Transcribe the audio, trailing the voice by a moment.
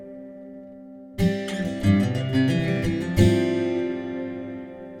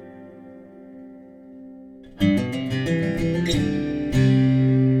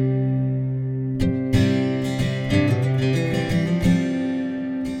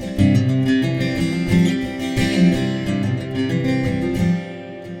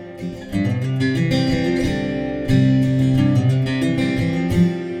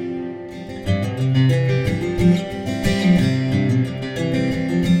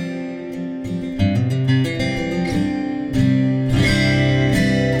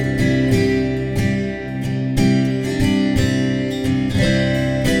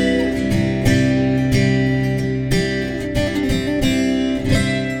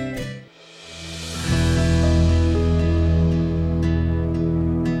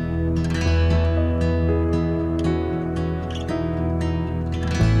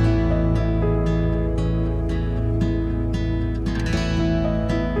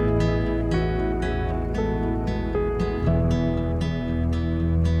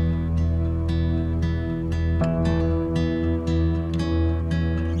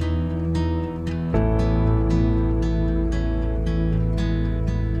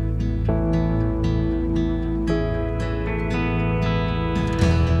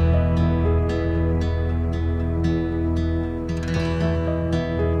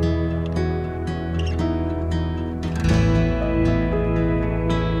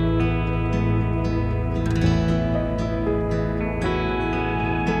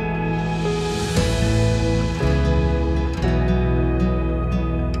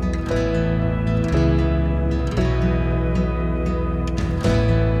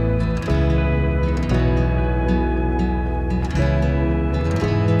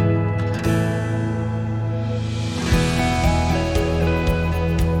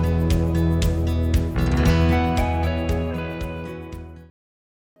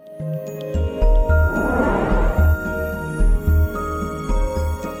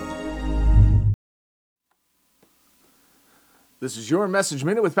This is your Message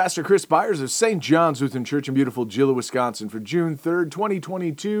Minute with Pastor Chris Byers of St. John's Lutheran Church in beautiful Gila, Wisconsin for June 3rd,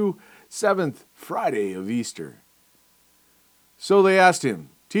 2022, 7th Friday of Easter. So they asked him,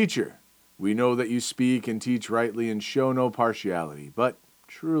 "Teacher, we know that you speak and teach rightly and show no partiality, but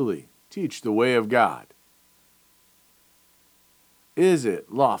truly teach the way of God. Is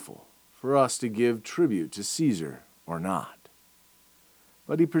it lawful for us to give tribute to Caesar or not?"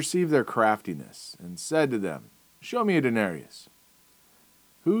 But he perceived their craftiness and said to them, "Show me a denarius.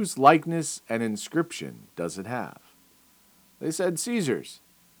 Whose likeness and inscription does it have?" They said, "Caesar's."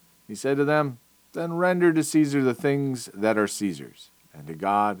 He said to them, "Then render to Caesar the things that are Caesar's, and to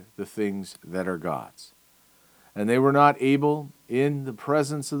God the things that are God's." And they were not able, in the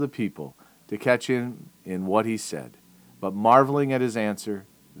presence of the people, to catch him in what he said, but marveling at his answer,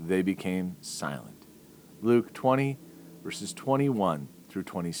 they became silent. Luke 20, verses 21 through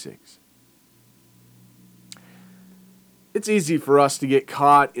 26. It's easy for us to get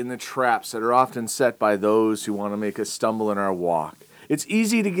caught in the traps that are often set by those who want to make us stumble in our walk. It's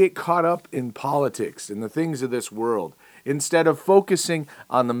easy to get caught up in politics and the things of this world instead of focusing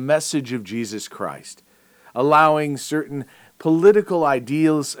on the message of Jesus Christ, allowing certain political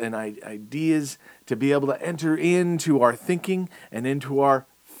ideals and ideas to be able to enter into our thinking and into our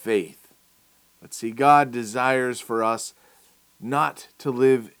faith. But see, God desires for us not to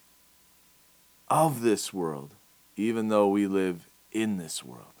live of this world, even though we live in this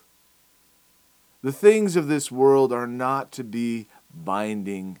world. The things of this world are not to be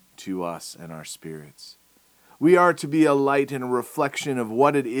binding to us and our spirits. We are to be a light and a reflection of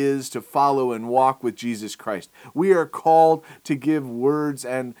what it is to follow and walk with Jesus Christ. We are called to give words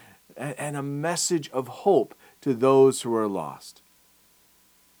and a message of hope to those who are lost.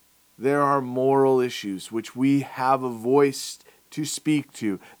 There are moral issues which we have a voice to speak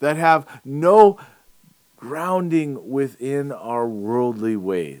to that have no grounding within our worldly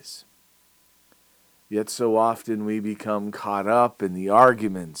ways. Yet so often we become caught up in the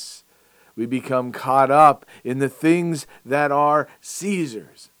arguments. We become caught up in the things that are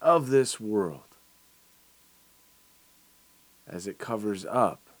Caesar's of this world, as it covers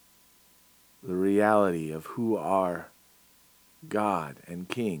up the reality of who our God and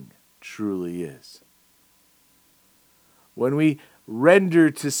King truly is. When we render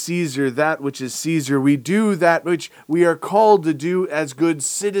to Caesar that which is Caesar, we do that which we are called to do as good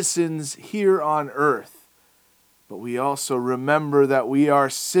citizens here on earth. But we also remember that we are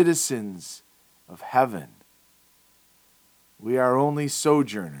citizens of heaven. We are only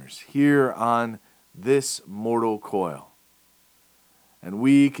sojourners here on this mortal coil. And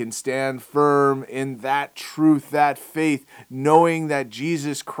we can stand firm in that truth, that faith, knowing that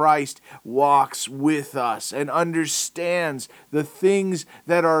Jesus Christ walks with us and understands the things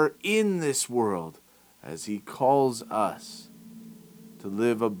that are in this world as he calls us to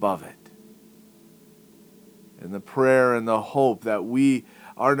live above it. And the prayer and the hope that we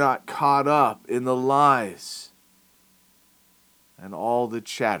are not caught up in the lies and all the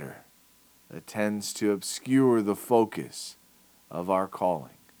chatter that tends to obscure the focus of our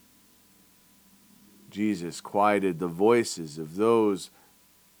calling. Jesus quieted the voices of those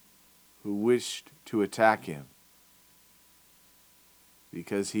who wished to attack him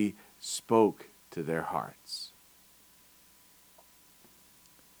because he spoke to their hearts.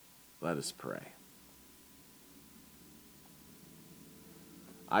 Let us pray.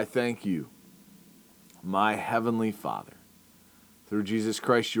 I thank you, my heavenly Father, through Jesus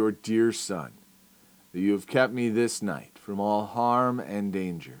Christ, your dear Son, that you have kept me this night from all harm and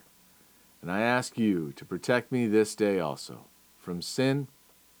danger. And I ask you to protect me this day also from sin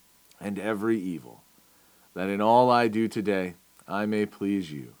and every evil, that in all I do today I may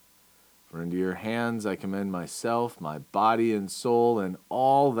please you. For into your hands I commend myself, my body and soul, and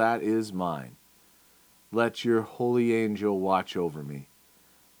all that is mine. Let your holy angel watch over me,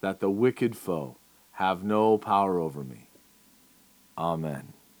 that the wicked foe have no power over me.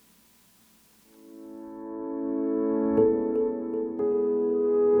 Amen.